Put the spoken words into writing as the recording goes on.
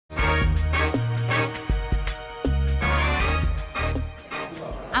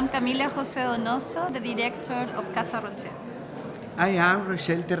I'm Camila José Donoso, the director of Casa Roshell. I am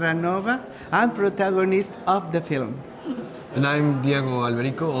Roshell Terranova, and protagonist of the film. And I'm Diego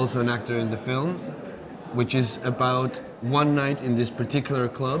Alberico, also an actor in the film, which is about one night in this particular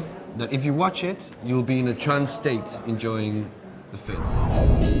club that if you watch it, you'll be in a trance state enjoying the film.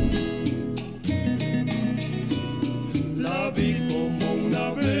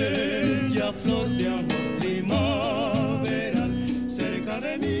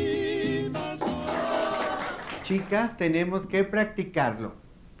 Chicas, tenemos que practicarlo.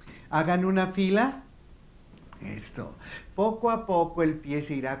 Hagan una fila. Esto. Poco a poco el pie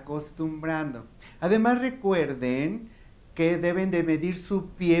se irá acostumbrando. Además recuerden que deben de medir su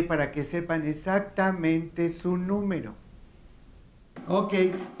pie para que sepan exactamente su número. Ok,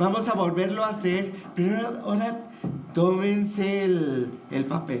 vamos a volverlo a hacer, pero ahora tómense el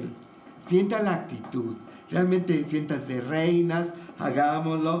papel. Sientan la actitud. Realmente siéntanse reinas,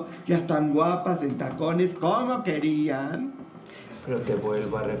 hagámoslo. Ya están guapas en tacones como querían. Pero te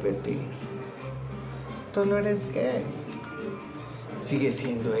vuelvo a repetir. Tú no eres gay. Sigues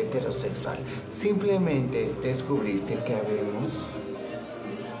siendo heterosexual. Simplemente descubriste que habemos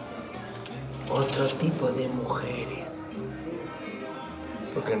otro tipo de mujeres.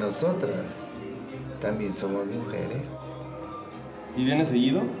 Porque nosotras también somos mujeres. ¿Y vienes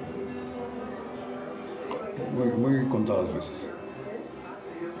seguido? Muy contadas veces.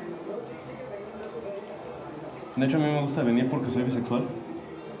 De hecho, a mí me gusta venir porque soy bisexual.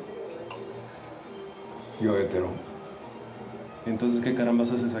 Yo hetero. Entonces, ¿qué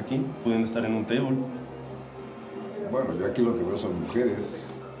carambas haces aquí, pudiendo estar en un table? Bueno, yo aquí lo que veo son mujeres.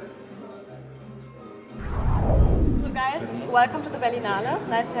 So guys, welcome to the Berlinale.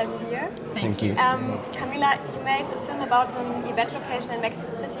 Nice to have you here. Thank you. Camila, you made a film about an event location in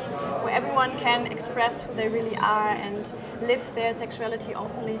Mexico City where everyone can express who they really are and live their sexuality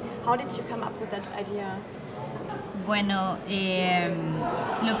openly. How did you come up with that idea? Bueno,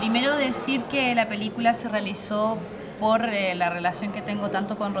 lo primero decir que la película se realizó por la relación que tengo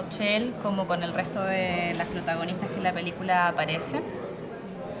tanto con Roshell como con el resto de las protagonistas que en la película aparecen.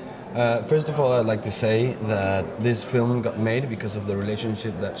 First of all, I'd like to say that this film got made because of the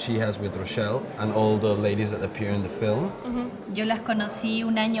relationship that she has with Roshell and all the ladies that appear in the film. Yo las conocí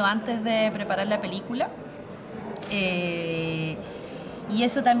un año antes de preparar la película. Y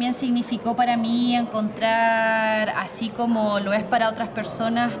eso también significó para mí encontrar, así como lo es para otras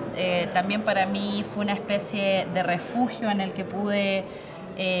personas, también para mí fue una especie de refugio en el que pude,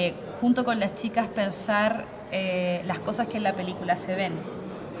 junto con las chicas, pensar las cosas que en la película se ven.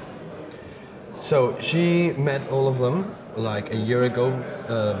 So she met all of them like a year ago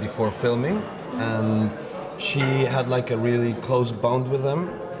before filming, and she had like a really close bond with them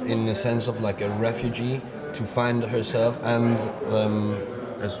in the sense of like a refugee to find herself and them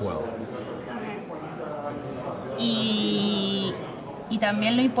as well. Y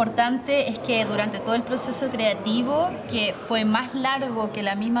también lo importante es que durante todo el proceso creativo, que fue más largo que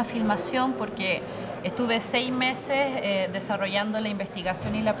la misma filmación, porque estuve 6 meses desarrollando la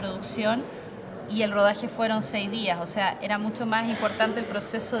investigación y la producción, y el rodaje fueron 6 días, o sea, era mucho más importante el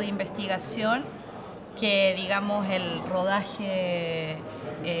proceso de investigación que, digamos, el rodaje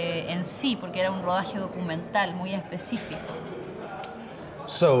en sí, porque era un rodaje documental muy específico.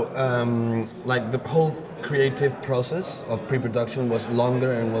 So, like the whole creative process of pre-production was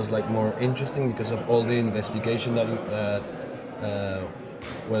longer and was like more interesting because of all the investigation that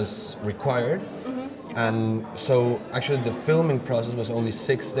was required. And so actually the filming process was only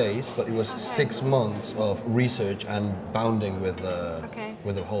 6 days, but it was 6 months of research and bonding with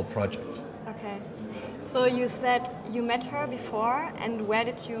the whole project. Okay. So you said you met her before, and where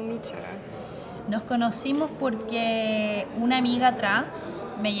did you meet her? Nos conocimos porque una amiga trans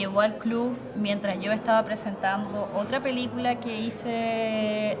me llevó al club mientras yo estaba presentando otra película que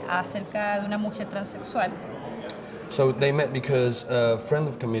hice acerca de una mujer transexual. So they met because a friend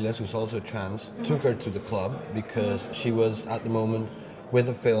of Camila's, who's also trans, took her to the club because she was at the moment with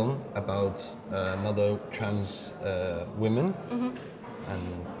a film about another trans women.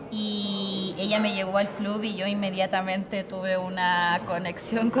 Y ella me llevó al club y yo inmediatamente tuve una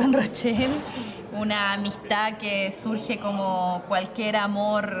conexión con Roshell, una amistad que surge como cualquier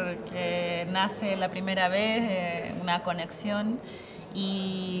amor que nace la primera vez, una conexión.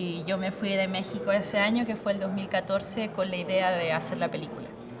 Y yo me fui de México ese año, que fue el 2014, con la idea de hacer la película.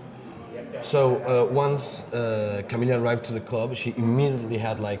 So once Camila arrived to the club, she immediately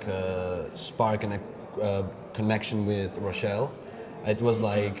had like a spark and a connection with Roshell. It was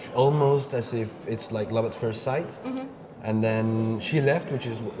like almost as if it's like love at first sight. And then she left,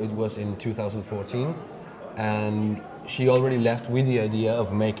 it was in 2014, and she already left with the idea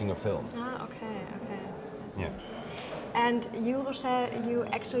of making a film. Ah, okay, okay. I see. Yeah. And you, Roshell, you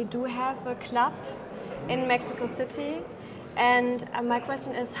actually do have a club in Mexico City. And my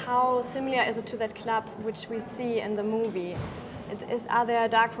question is, how similar is it to that club which we see in the movie? Are there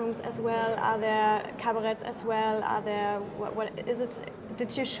dark rooms as well? Are there cabarets as well? Are there, what is it?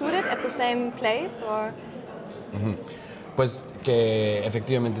 Did you shoot it at the same place or? Pues que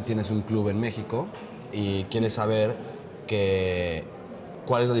efectivamente tienes un club en México y quieres saber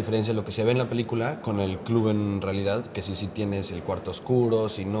cuál es la diferencia de lo que se ve en la película con el club en realidad, que si tienes el cuarto oscuro,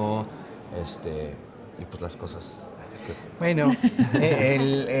 si no, y pues las cosas. Bueno,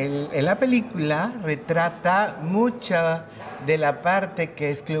 en la película retrata mucha de la parte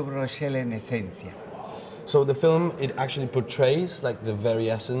que es Club Roshell en esencia. So the film, it actually portrays like the very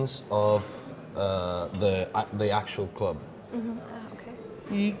essence of the actual club.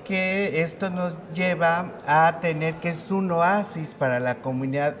 Y que esto nos lleva a tener que es un oasis para la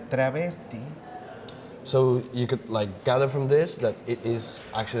comunidad travesti. So you could like gather from this that it is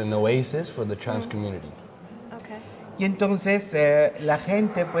actually an oasis for the trans community. Okay. Y entonces la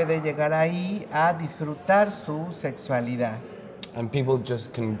gente puede llegar ahí a disfrutar su sexualidad. And people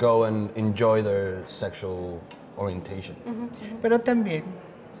just can go and enjoy their sexual orientation. Pero también,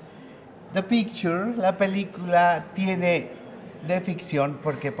 the picture, la película, tiene de ficción,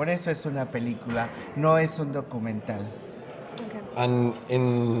 porque por eso es una película, no es un documental. Okay. And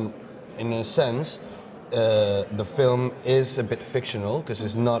in a sense, the film is a bit fictional because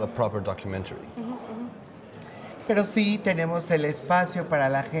it's not a proper documentary. Pero sí tenemos el espacio para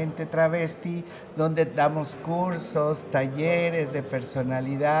la gente travesti, donde damos cursos, talleres de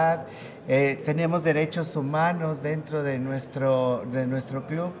personalidad, tenemos derechos humanos dentro de nuestro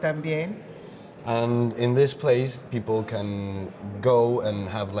club también. And in this place, people can go and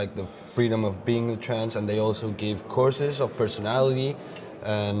have like the freedom of being a trans, and they also give courses of personality,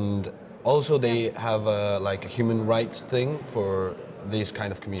 and also they have like a human rights thing for this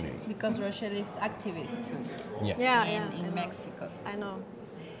kind of community. Because Roshell is activist too. Yeah. In Mexico. I know.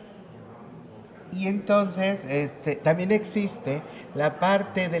 Y entonces también existe la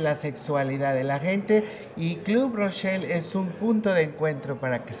parte de la sexualidad de la gente, y Club Roshell es un punto de encuentro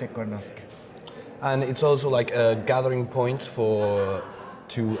para que se conozcan. And it's also like a gathering point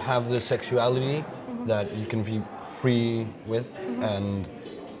to have the sexuality that you can be free with, and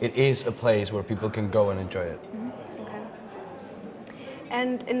it is a place where people can go and enjoy it. Okay.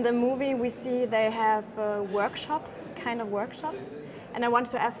 And in the movie we see they have workshops, kind of workshops. And I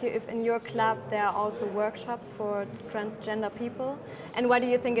wanted to ask you if in your club there are also workshops for transgender people, and why do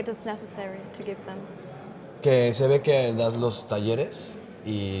you think it is necessary to give them? Que se ve que das los talleres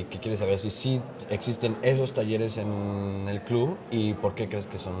y que quieres saber si sí existen esos talleres en el club y por qué crees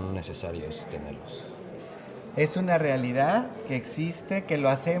que son necesarios tenerlos. Es una realidad que existe, que lo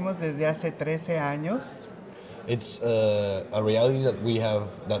hacemos desde hace 13 años. It's a reality that we have,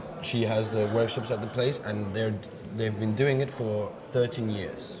 that she has the workshops at the place, and they've been doing it for 13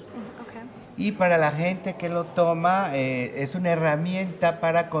 years. Okay. Y para la gente que lo toma, es una herramienta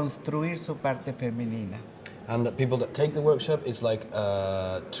para construir su parte femenina. And the people that take the workshop, it's like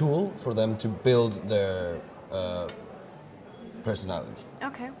a tool for them to build their personality.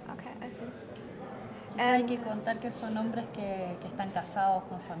 Okay, okay, I see. Quizá hay que contar que son hombres que están casados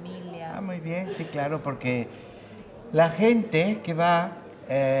con familia. Ah, muy bien, sí, claro, porque la gente que va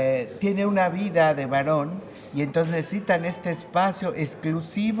tiene una vida de varón y entonces necesitan este espacio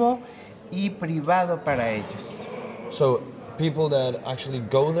exclusivo y privado para ellos. So people that actually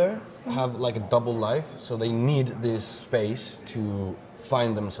go there have like a double life, so they need this space to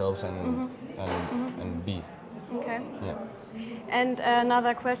find themselves and be. Okay. Yeah. And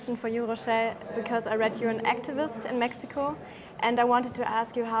another question for you, Roshell, because I read you're an activist in Mexico, and I wanted to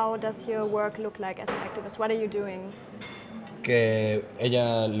ask you, how does your work look like as an activist? What are you doing? Que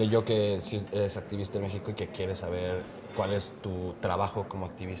ella leyó que es activista en México y que quiere saber cuál es tu trabajo como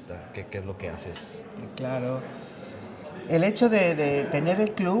activista, qué es lo que haces. Claro. El hecho de tener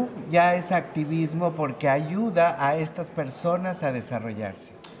el club ya es activismo porque ayuda a estas personas a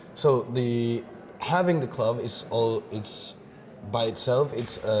desarrollarse. So having the club is by itself,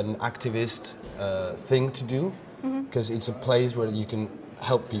 it's an activist thing to do, because it's a place where you can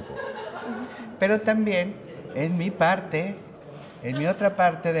help people. Pero también en mi otra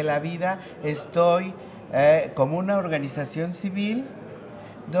parte de la vida, estoy como una organización civil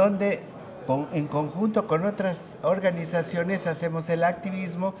donde en conjunto con otras organizaciones hacemos el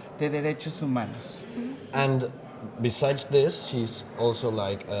activismo de derechos humanos. And besides this, she's also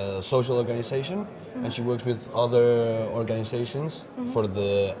like a social organization, and she works with other organizations for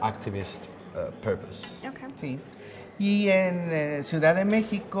the activist purpose. Okay. Sí. Y en Ciudad de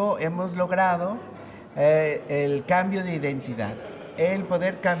México hemos logrado el cambio de identidad, el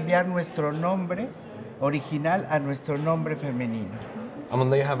poder cambiar nuestro nombre original a nuestro nombre femenino. And what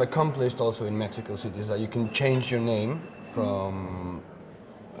they have accomplished also in Mexico City is that you can change your name from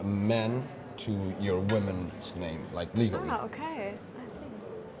a man to your woman's name, like legally. Ah, okay. I see.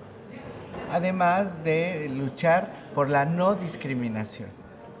 Además de luchar por la no discriminación.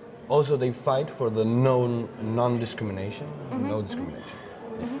 Also, they fight for the non-discrimination, no discrimination.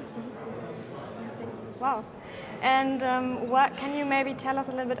 I see. Wow. And what can you maybe tell us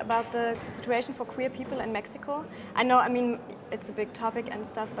a little bit about the situation for queer people in Mexico? I know, I mean, it's a big topic and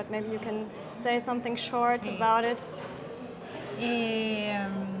stuff, but maybe you can say something short Sí. about it.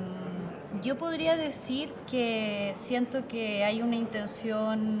 Yo podría decir que siento que hay una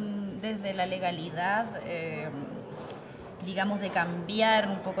intención desde la legalidad, digamos, de cambiar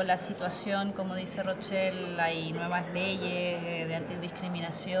un poco la situación. Como dice Roshell, hay nuevas leyes de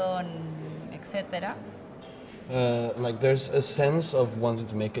antidiscriminación, etc. Like there's a sense of wanting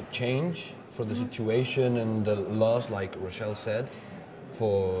to make a change for the situation and the laws, like Roshell said,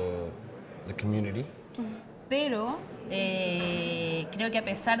 for the community. Pero creo que a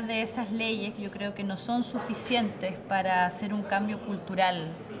pesar de esas leyes, yo creo que no son suficientes para hacer un cambio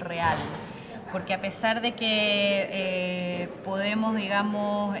cultural real. Porque a pesar de que podemos,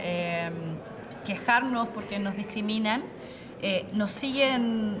 digamos, quejarnos porque nos discriminan, nos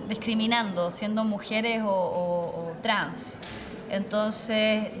siguen discriminando siendo mujeres o trans.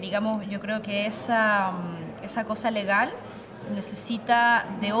 Entonces, digamos, yo creo que esa cosa legal necesita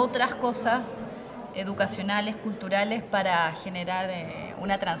de otras cosas educacionales, culturales, para generar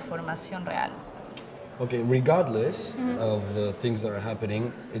una transformación real. Okay, regardless of the things that are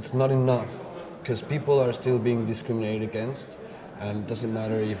happening, it's not enough because people are still being discriminated against, and it doesn't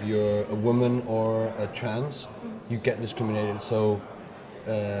matter if you're a woman or a trans, you get discriminated. So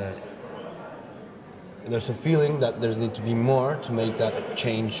there's a feeling that there needs to be more to make that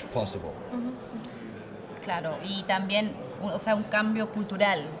change possible. Claro, y también, o sea, un cambio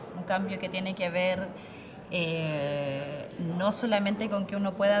cultural, un cambio que tiene que ver no solamente con que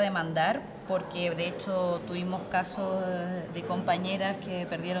uno pueda demandar, porque de hecho tuvimos casos de compañeras que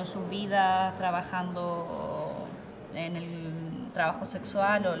perdieron sus vidas trabajando en el trabajo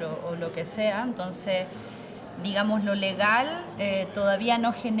sexual o lo que sea. Entonces, digamos, lo legal todavía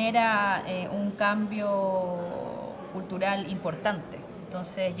no genera un cambio cultural importante.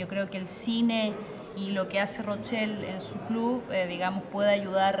 Entonces, yo creo que el cine y lo que hace Roshell en su club, digamos, puede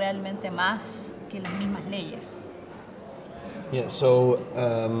ayudar realmente más que las mismas leyes. Yeah, so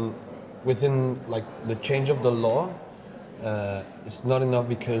within like the change of the law, it's not enough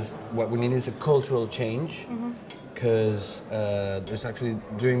because what we need is a cultural change. Because there's actually,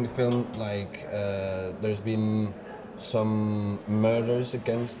 during the film, like there's been some murders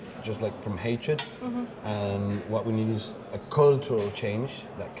against, just like from hatred, and what we need is a cultural change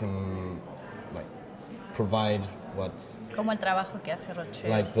that can like provide what, Como el trabajo que hace Roshell.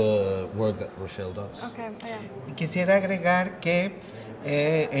 like the work that Roshell does. Okay, yeah. Y quisiera agregar que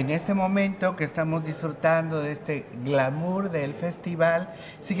en este momento que estamos disfrutando de este glamour del festival,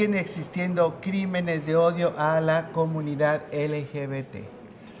 siguen existiendo crímenes de odio a la comunidad LGBT.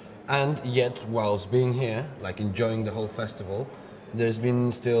 And yet, whilst being here, like enjoying the whole festival, there's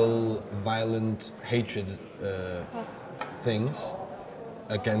been still violent hatred things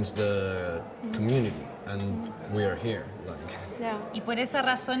against the community, and we are here. Like. Yeah. Y por esa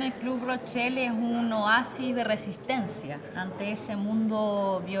razón el Club Roshell es un oasis de resistencia ante ese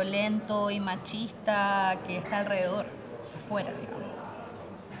mundo violento y machista que está alrededor, afuera, digamos.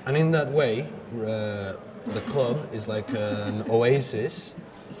 And in that way, the club is like an oasis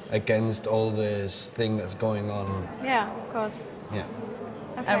against all this thing that's going on. Yeah, of course. Yeah,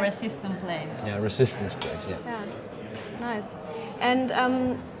 Okay. A resistant place. yeah, resistance place. Yeah. Yeah, nice.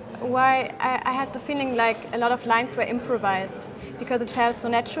 And why I had the feeling like a lot of lines were improvised because it felt so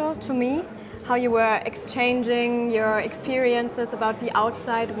natural to me, how you were exchanging your experiences about the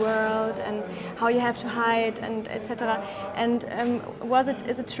outside world and how you have to hide and etc. And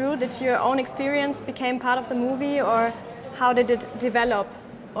is it true that your own experience became part of the movie, or how did it develop,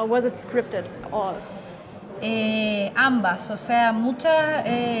 or was it scripted all? Ambas, o sea, muchas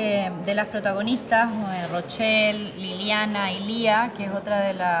de las protagonistas, Roshell, Liliana y Lía, que es otra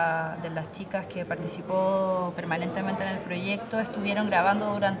de las chicas que participó permanentemente en el proyecto, estuvieron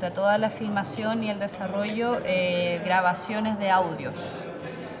grabando durante toda la filmación y el desarrollo grabaciones de audios.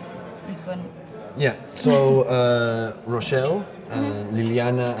 Yeah. So Roshell,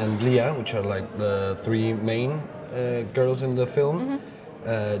 Liliana, and Leah, which are like the three main girls in the film,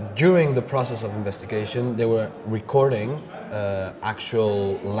 during the process of investigation, they were recording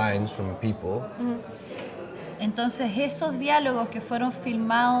actual lines from people. Entonces esos diálogos que fueron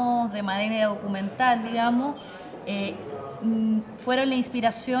filmados de manera documental, digamos, fueron la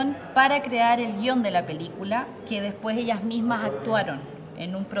inspiración para crear el guión de la película, que después ellas mismas actuaron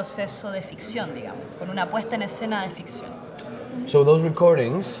en un proceso de ficción, digamos, con una puesta en escena de ficción. So those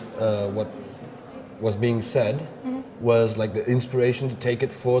recordings, what was being said, was like the inspiration to take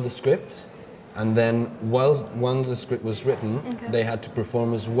it for the script, and then once the script was written, they had to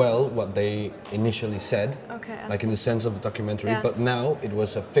perform as well what they initially said, like in the sense of a documentary. But now it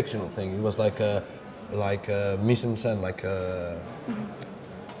was a fictional thing. It was like a mise en scène, like a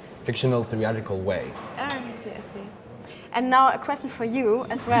fictional theatrical way. I see. And now a question for you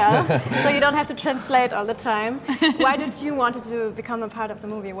as well, so you don't have to translate all the time. Why did you want to become a part of the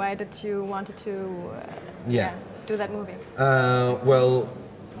movie? Why did you want to do that movie? Well,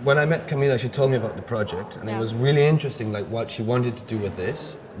 when I met Camila, she told me about the project, and it was really interesting, like what she wanted to do with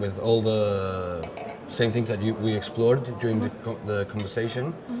this, with all the same things that we explored during the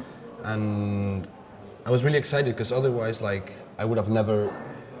conversation, and I was really excited because otherwise, like, I would have never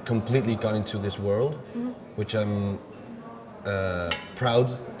completely gone into this world, which I'm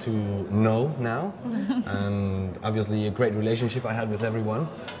proud to know now, and obviously a great relationship I had with everyone.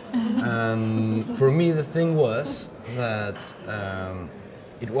 And for me, the thing was that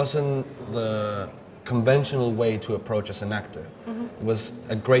it wasn't the conventional way to approach as an actor. It was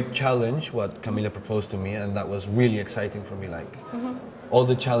a great challenge what Camila proposed to me, and that was really exciting for me. Like all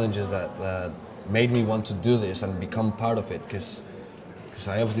the challenges that made me want to do this and become part of it, because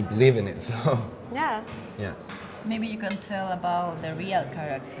I obviously believe in it. So yeah. Maybe you can tell about the real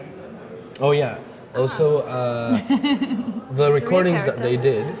character. Oh yeah. Also, the recordings that they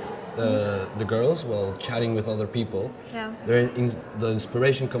did, the girls, while chatting with other people, the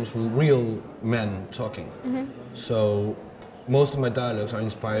inspiration comes from real men talking. So most of my dialogues are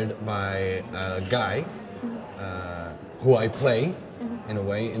inspired by a guy who I play, in a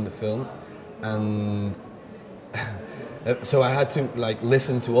way, in the film, and so I had to like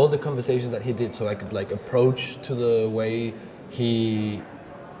listen to all the conversations that he did, so I could like approach to the way he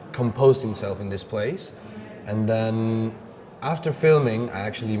composed himself in this place. And then after filming, I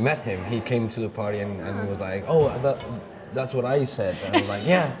actually met him. He came to the party and was like, "Oh, that's what I said." And I was like,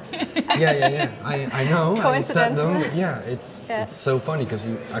 "Yeah. I know." I said them. Yeah, it's so funny because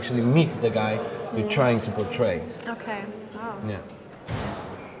you actually meet the guy you're trying to portray. Okay. Wow. Yeah.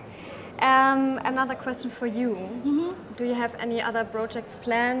 Another question for you. Do you have any other projects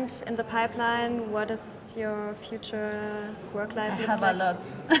planned in the pipeline? What is your future work life? I have a lot.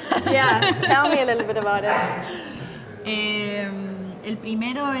 Yeah, tell me a little bit about it. El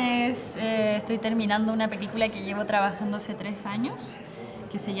primero es, estoy terminando una película que llevo trabajando hace 3 años,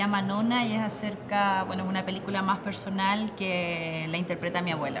 que se llama Nona, y es acerca, bueno, es una película más personal que la interpreta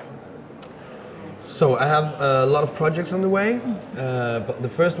mi abuela. So I have a lot of projects on the way, but the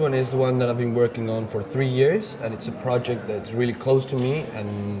first one is the one that I've been working on for 3 years, and it's a project that's really close to me,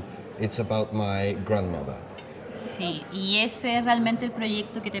 and it's about my grandmother. Sí, y ese es realmente el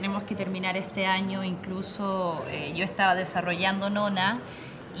proyecto que tenemos que terminar este año. Incluso yo estaba desarrollando Nona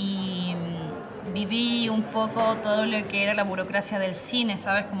y viví un poco todo lo que era la burocracia del cine,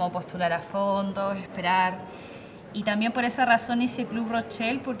 ¿sabes? Como postular a fondos, esperar. Y también por esa razón hice Club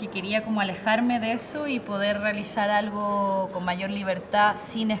Roshell, porque quería como alejarme de eso y poder realizar algo con mayor libertad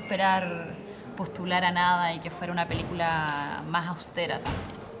sin esperar postular a nada y que fuera una película más austera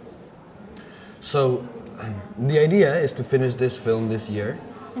también. So the idea is to finish this film this year,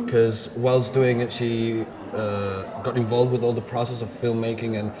 because whilst doing it she got involved with all the process of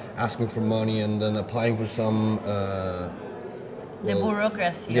filmmaking and asking for money and then applying for some the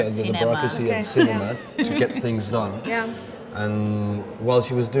bureaucracy of cinema. The bureaucracy of cinema to get things done. Yeah. And while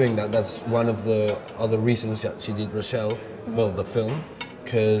she was doing that, that's one of the other reasons that she did Roshell, well, the film,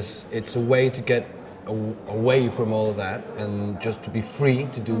 because it's a way to get away from all of that and just to be free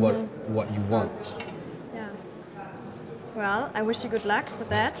to do what you want. Yeah. Well, I wish you good luck with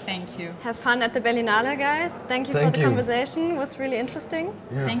that. Thank you. Have fun at the Berlinale, guys. Thank you for the conversation. It was really interesting.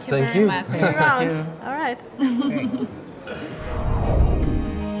 Yeah. Thank you very much. See you around. All right.